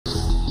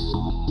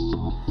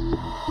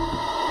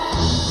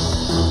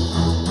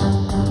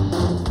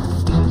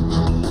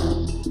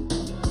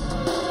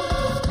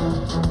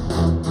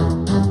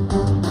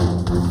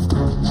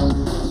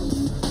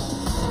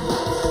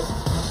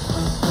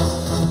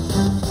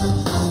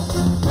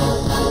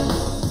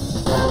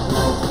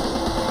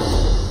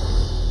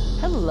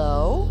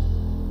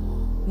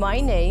My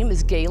name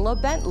is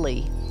Gayla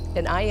Bentley,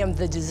 and I am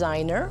the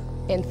designer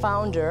and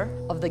founder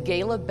of the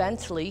Gayla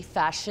Bentley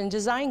Fashion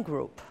Design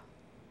Group.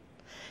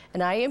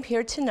 And I am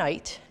here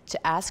tonight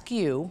to ask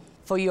you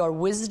for your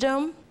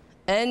wisdom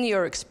and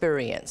your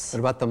experience. What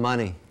about the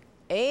money?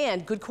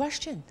 And, good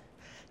question,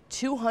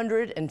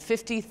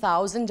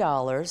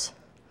 $250,000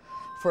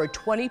 for a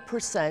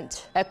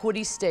 20%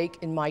 equity stake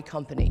in my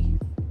company.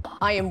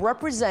 I am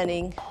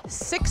representing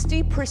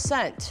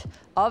 60%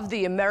 of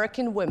the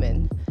American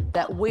women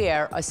that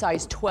wear a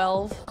size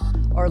 12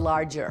 or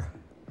larger.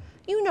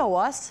 You know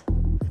us.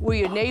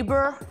 We're your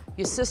neighbor,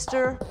 your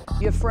sister,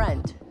 your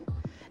friend.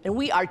 And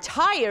we are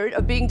tired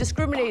of being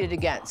discriminated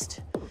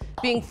against,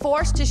 being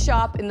forced to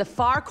shop in the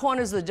far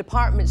corners of the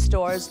department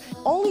stores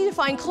only to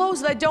find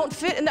clothes that don't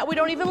fit and that we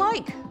don't even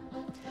like.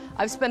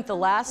 I've spent the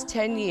last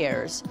 10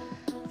 years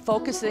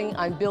focusing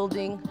on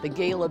building the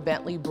Gayla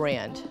Bentley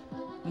brand.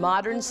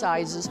 Modern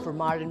sizes for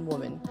modern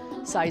women,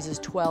 sizes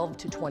 12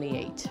 to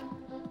 28.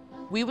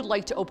 We would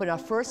like to open our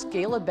first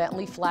Gayla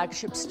Bentley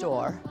flagship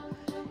store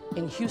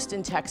in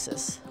Houston,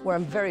 Texas, where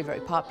I'm very,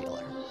 very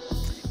popular.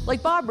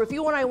 Like Barbara, if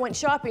you and I went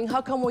shopping,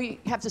 how come we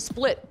have to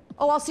split?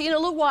 Oh, I'll see you in a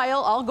little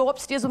while. I'll go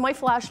upstairs with my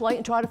flashlight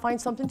and try to find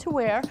something to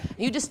wear. And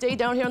you just stay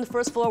down here on the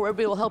first floor where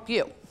everybody will help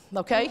you,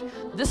 okay?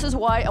 This is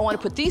why I want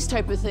to put these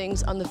type of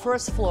things on the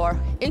first floor,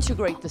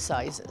 integrate the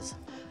sizes.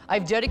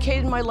 I've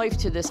dedicated my life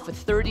to this for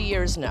 30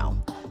 years now.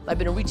 I've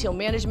been in retail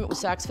management with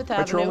Saks Fifth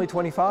Avenue. But you're only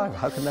 25.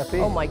 How can that be?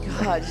 Oh my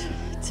God,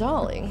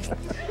 darling.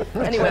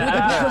 Anyway,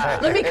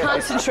 let me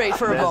concentrate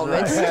for a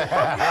moment.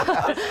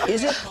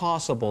 Is it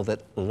possible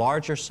that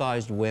larger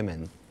sized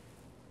women,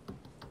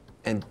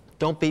 and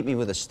don't beat me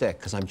with a stick,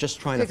 because I'm just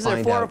trying to find out.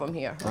 Because there are 4 of them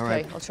here. All Okay,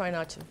 right. I'll try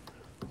not to.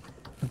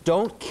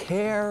 Don't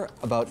care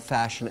about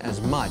fashion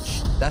as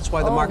much. That's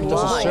why the market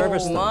doesn't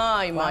service them.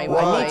 My.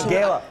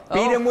 Gayla,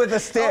 beat him with a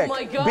stick. Oh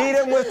my God. Beat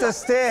him with a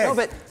stick. No,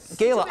 but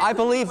Gayla, I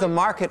believe the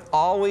market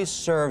always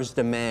serves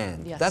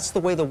demand. Yes. That's the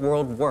way the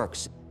world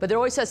works. But there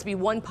always has to be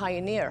one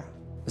pioneer.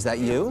 Is that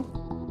you?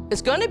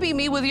 It's gonna be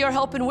me with your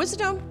help and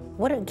wisdom.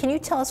 Can you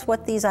tell us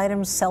what these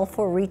items sell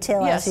for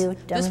retail Yes, as you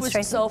this demonstrate?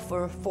 would sell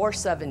for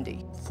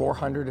 $470.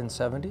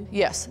 470?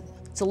 Yes,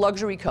 it's a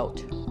luxury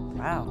coat.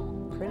 Wow,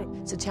 pretty.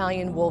 It's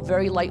Italian wool,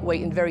 very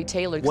lightweight and very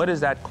tailored. What is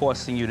that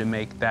costing you to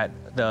make that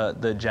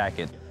the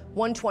jacket?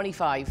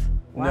 $125.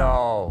 Wow.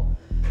 No.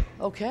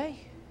 Okay.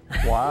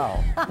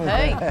 Wow.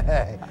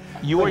 Hey.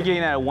 You are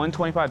getting that at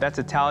 $125. That's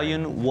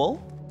Italian wool?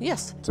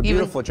 Yes. It's a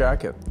beautiful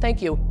jacket. Thank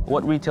you.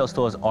 What retail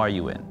stores are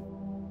you in?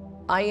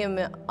 I am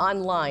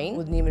online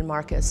with Neiman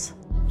Marcus.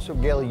 So,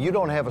 Gayla, you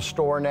don't have a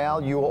store now.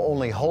 You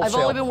only wholesale.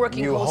 I've only been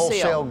working you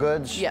wholesale.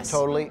 goods. Yes.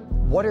 Totally.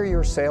 What are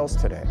your sales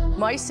today?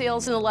 My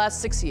sales in the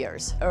last 6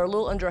 years are a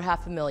little under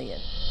 $500,000.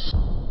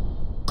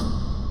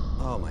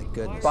 Oh my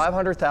goodness.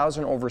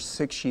 500,000 over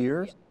 6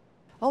 years?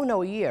 Oh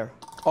no, a year.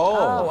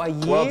 Oh, a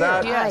year? Well,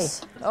 that,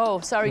 Yes.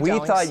 Oh, sorry, we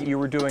darlings. thought you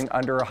were doing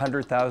under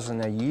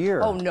 100,000 a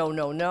year. Oh no.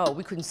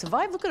 We couldn't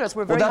survive. Look at us.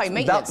 We're very that's- high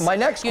maintenance. my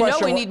next You know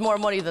question we wa- need more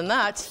money than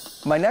that.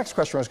 My next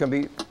question was going to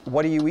be,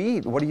 what do you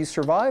eat? What do you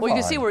survive Well, you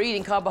on? can see we're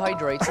eating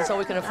carbohydrates. That's all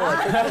we can afford.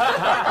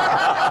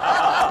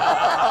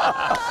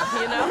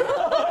 You know?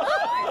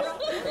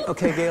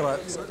 Okay,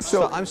 Gayla,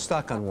 so I'm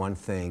stuck on one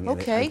thing. and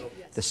Okay.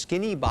 the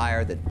skinny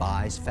buyer that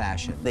buys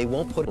fashion, they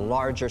won't put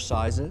larger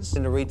sizes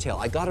into retail.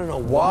 I gotta know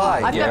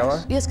Why? why.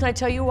 Gayla? Yes, can I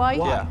tell you why?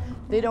 Why? Yeah.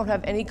 They don't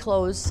have any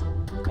clothes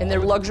in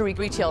their luxury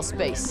retail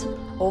space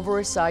over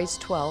a size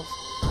 12.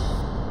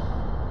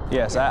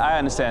 Yes, I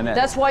understand that.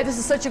 That's why this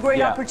is such a great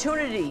Yeah.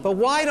 opportunity. But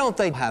why don't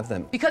they have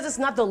them? Because it's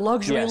not the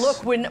luxury Yes.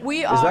 look.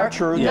 We are. Is that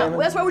true, no, Damon?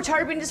 that's why we're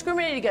tired of being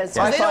discriminated against.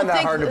 I They don't find that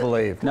think hard to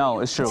believe. No,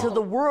 it's true. To the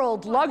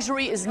world,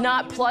 luxury is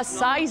not plus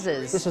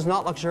sizes. This is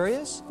not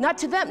luxurious? Not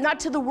to them, not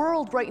to the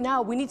world right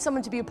now. We need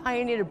someone to be a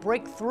pioneer to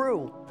break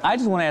through. I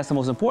just want to ask the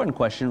most important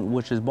question,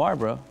 which is,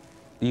 Barbara,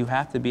 you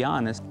have to be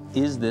honest.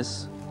 Is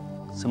this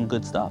some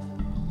good stuff?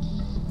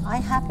 I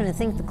happen to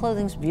think the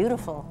clothing's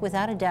beautiful,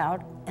 without a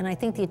doubt, and I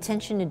think the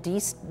attention to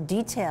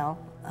detail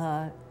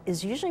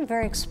is usually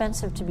very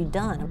expensive to be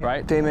done.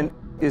 Right? Damon,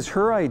 is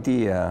her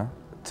idea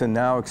to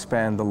now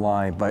expand the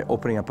line by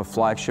opening up a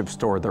flagship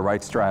store the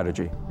right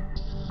strategy?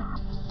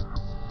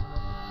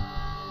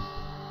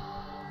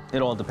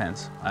 It all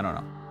depends. I don't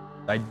know.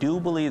 I do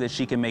believe that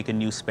she can make a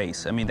new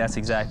space. I mean, that's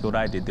exactly what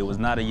I did. There was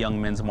not a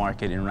young men's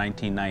market in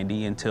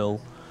 1990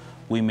 until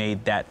we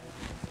made that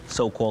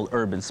so-called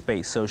urban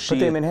space. So she... But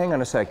Damon, hang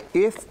on a sec.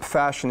 If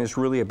fashion is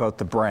really about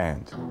the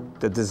brand,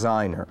 the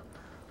designer,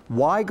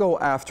 why go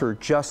after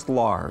just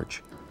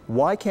large?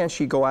 Why can't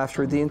she go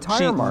after the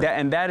entire market?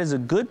 And that is a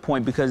good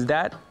point, because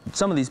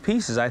some of these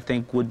pieces, I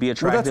think, would be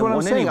attractive that's what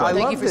I'm saying. I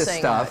anybody. love this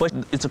stuff. But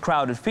it's a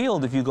crowded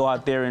field if you go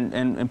out there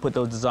and put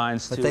those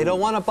designs But they don't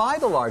want to buy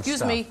the large Excuse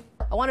stuff. me.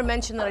 I want to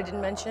mention that I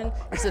didn't mention.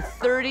 It's a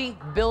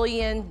 $30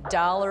 billion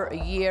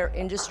a year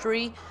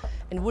industry.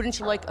 And wouldn't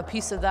you like a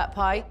piece of that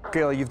pie?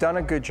 Gayla, you've done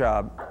a good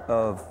job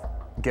of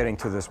getting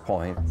to this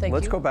point. Thank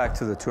Let's you. go back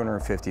to the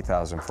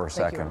 $250,000 for a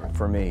Thank second you.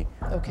 for me.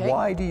 Okay.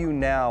 Why do you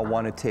now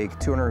want to take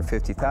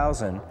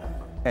 $250,000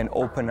 and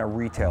open a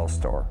retail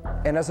store?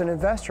 And as an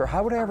investor,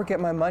 how would I ever get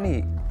my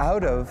money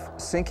out of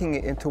sinking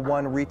it into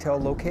one retail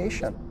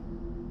location?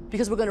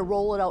 Because we're going to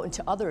roll it out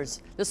into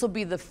others. This will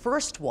be the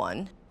first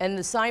one, and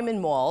the Simon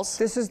Malls.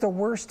 This is the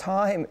worst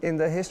time in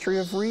the history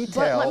of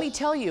retail. But let me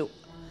tell you,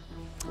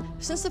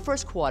 since the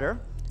first quarter,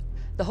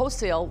 the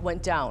wholesale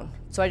went down.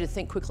 So I had to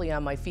think quickly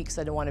on my feet because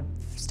I didn't want to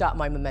stop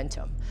my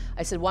momentum.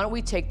 I said, why don't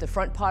we take the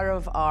front part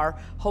of our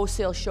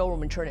wholesale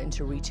showroom and turn it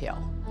into retail?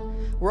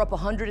 We're up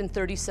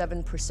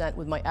 137%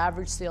 with my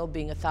average sale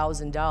being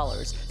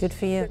 $1,000. Good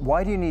for you.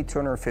 Why do you need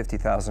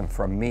 $250,000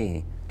 from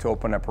me to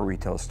open up a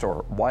retail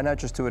store? Why not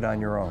just do it on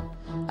your own?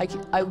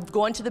 I've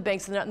gone to the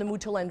banks, they're not in the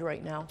mood to lend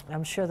right now.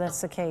 I'm sure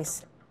that's the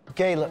case.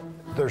 Gayla,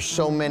 there's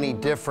so many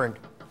different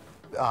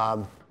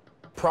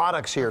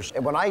products here.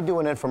 And when I do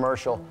an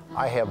infomercial,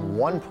 I have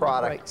one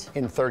product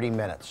in 30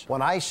 minutes.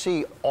 When I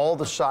see all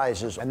the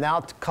sizes, and now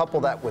to couple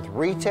that with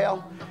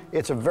retail,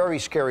 it's a very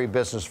scary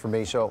business for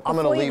me. So I'm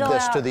going to leave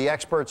this to the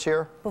experts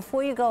here.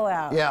 Before you go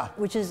out. Yeah.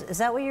 Is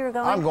that where you were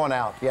going? I'm going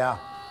out, yeah.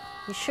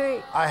 You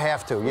sure? I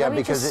have to, yeah, Let me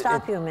because just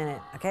stop you a minute,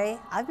 okay?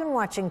 I've been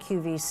watching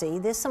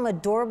QVC. There's some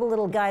adorable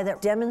little guy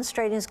that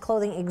demonstrating his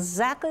clothing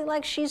exactly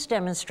like she's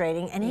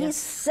demonstrating, and he's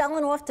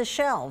selling off the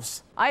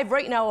shelves. I have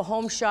right now a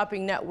home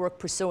shopping network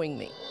pursuing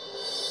me.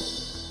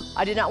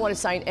 I did not want to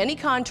sign any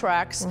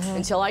contracts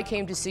until I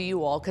came to see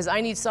you all, because I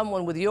need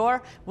someone with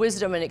your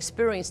wisdom and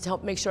experience to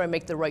help make sure I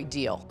make the right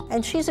deal.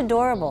 And she's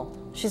adorable.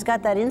 She's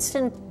got that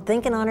instant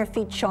thinking on her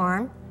feet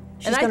charm.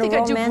 And I think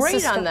I do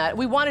great on that.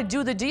 We want to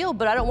do the deal,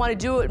 but I don't want to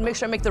do it and make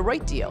sure I make the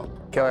right deal.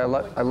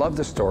 Kelly, I love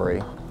the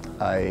story.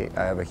 I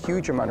have a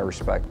huge amount of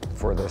respect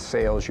for the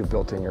sales you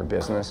built in your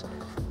business,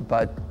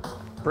 but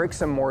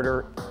bricks and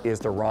mortar is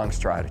the wrong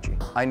strategy.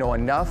 I know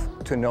enough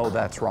to know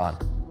that's wrong.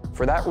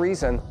 For that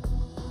reason,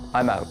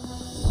 I'm out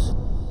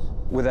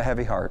with a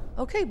heavy heart.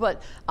 Okay,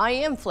 but I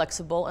am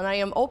flexible and I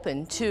am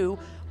open to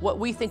what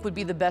we think would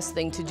be the best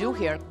thing to do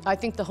here. I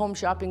think the home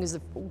shopping is a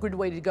good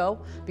way to go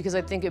because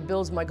I think it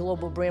builds my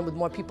global brand with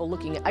more people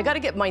looking at. I got to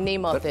get my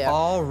name out there.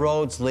 All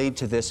roads lead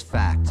to this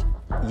fact.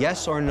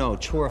 Yes or no,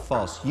 true or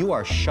false, you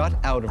are shut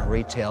out of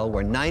retail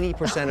where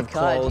 90% of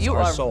clothes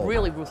are sold. You are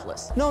really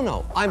ruthless.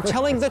 No, I'm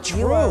telling the truth.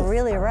 You are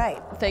really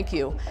right. Thank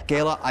you.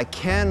 Gayla, I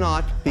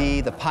cannot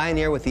be the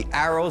pioneer with the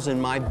arrows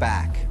in my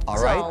back,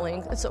 all right?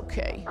 Darling, it's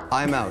okay.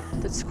 I'm out.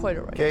 That's quite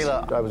all right.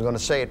 Gayla, I was going to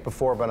say it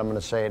before, but I'm going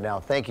to say it now.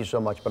 Thank you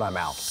so much, but I'm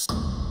out.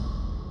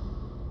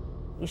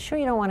 You sure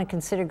you don't want to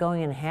consider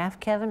going in half,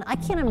 Kevin? I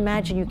can't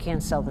imagine you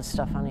can't sell this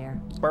stuff on air.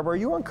 Barbara, are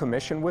you on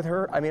commission with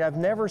her? I mean, I've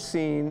never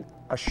seen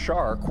a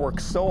shark work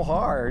so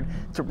hard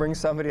to bring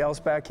somebody else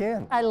back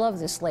in. I love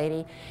this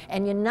lady,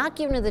 and you're not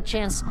giving her the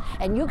chance,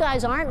 and you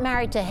guys aren't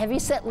married to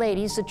heavy-set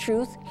ladies, the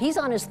truth. He's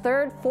on his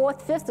third,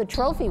 fourth, fifth, or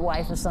trophy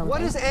wife or something. What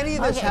does any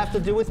of this have to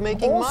do with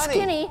making All money?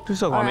 Skinny. Who's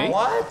talking about me?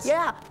 What?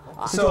 Yeah.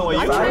 So what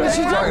I'm trying to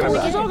talk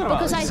with you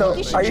because I think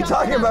you should are you jump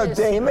talking in on about this.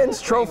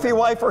 Damon's trophy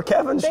wife or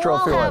Kevin's They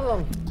trophy all wife? have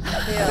them.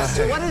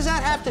 So what does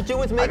that have to do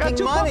with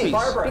making money?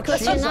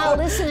 Because you're not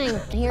listening.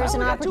 Here's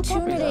an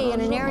opportunity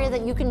in an area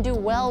that you can do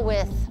well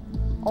with.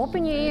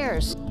 Open your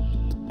ears.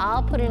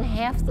 I'll put in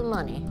half the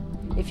money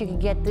if you can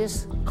get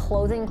this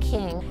clothing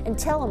king, and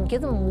tell him,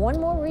 give them one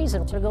more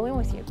reason to go in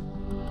with you.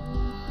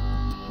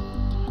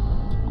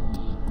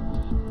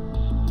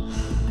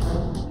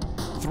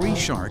 Three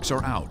sharks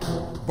are out.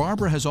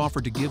 Barbara has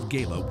offered to give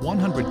Gayla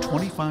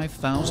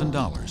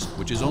 $125,000,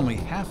 which is only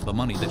half the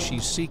money that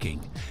she's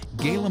seeking.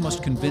 Gayla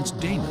must convince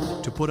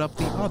Damon to put up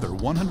the other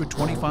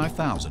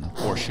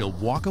 $125,000, or she'll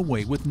walk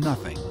away with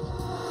nothing.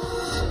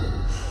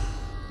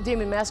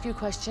 Damon, may I ask you a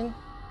question?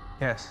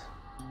 Yes.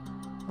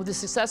 With the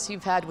success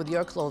you've had with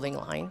your clothing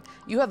line,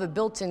 you have a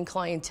built-in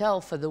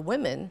clientele for the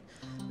women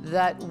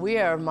that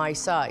wear my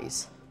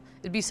size.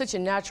 It'd be such a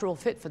natural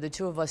fit for the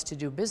two of us to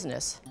do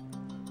business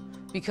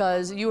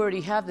because you already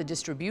have the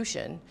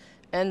distribution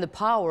and the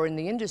power in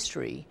the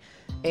industry.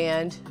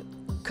 And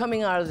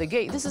coming out of the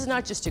gate, this is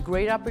not just a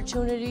great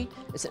opportunity,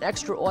 it's an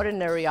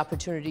extraordinary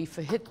opportunity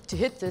to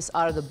hit this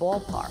out of the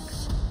ballpark.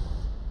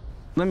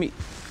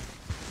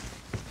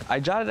 I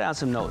jotted down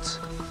some notes.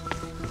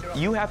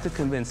 You have to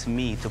convince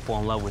me to fall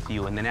in love with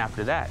you, and then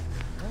after that,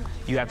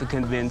 you have to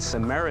convince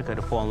America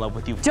to fall in love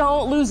with you.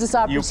 Don't lose this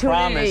opportunity. You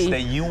promise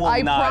that you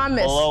will not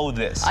blow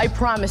this. I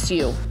promise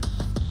you.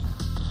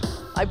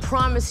 I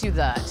promise you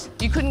that.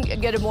 You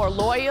couldn't get a more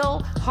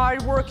loyal,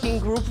 hardworking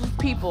group of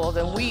people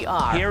than we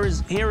are.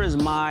 Here is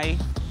my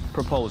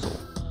proposal.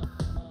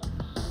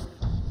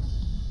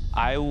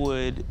 I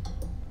would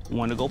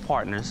want to go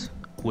partners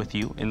with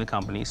you in the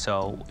company,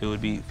 so it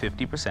would be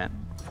 50%.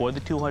 For the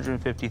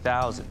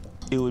 $250,000,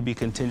 it would be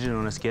contingent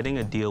on us getting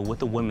a deal with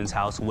the Women's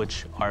House,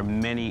 which are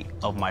many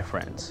of my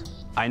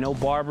friends. I know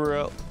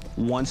Barbara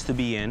wants to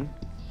be in.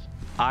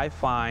 I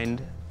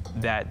find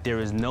that there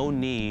is no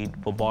need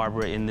for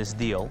Barbara in this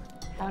deal.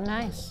 How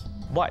nice.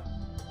 But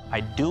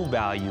I do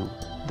value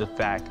the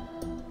fact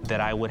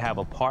that I would have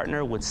a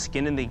partner with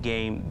skin in the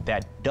game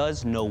that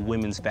does know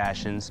women's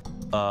fashions.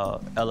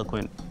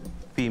 Eloquent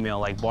female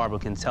like Barbara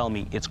can tell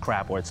me it's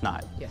crap or it's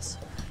not. Yes.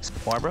 So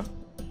Barbara,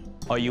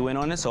 Are you in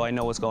on it so I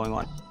know what's going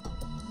on?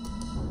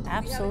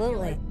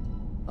 Absolutely.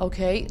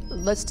 Okay,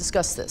 let's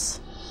discuss this.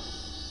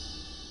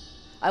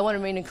 I want to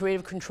remain in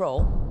creative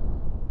control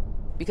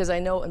because I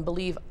know and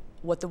believe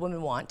what the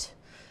women want.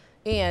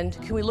 And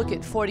can we look at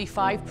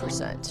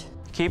 45%?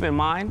 Keep in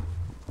mind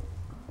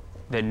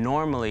that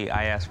normally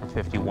I ask for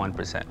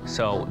 51%.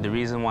 So the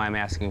reason why I'm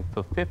asking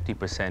for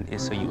 50%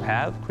 is so you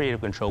have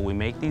creative control. We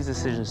make these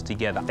decisions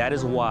together. That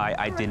is why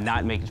I did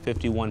not make it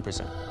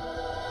 51%.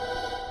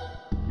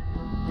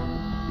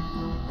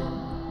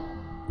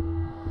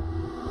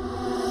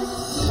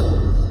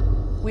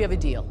 We have a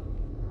deal.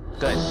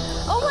 Good.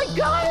 Oh my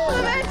God,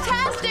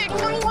 fantastic!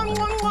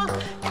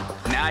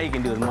 Now you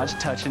can do as much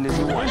touching as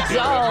you want.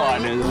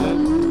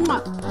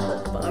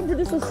 Barbara,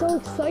 this is so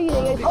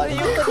exciting. What are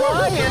you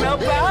crying about?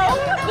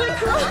 We're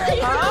crying.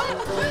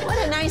 Huh? What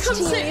a nice Come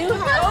team sit. you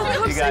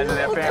have. You guys are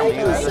that family.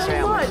 You guys are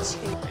family. Thank you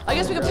so much. I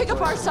guess we can pick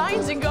up our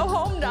signs and go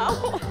home now.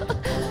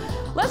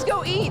 Let's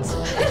go eat.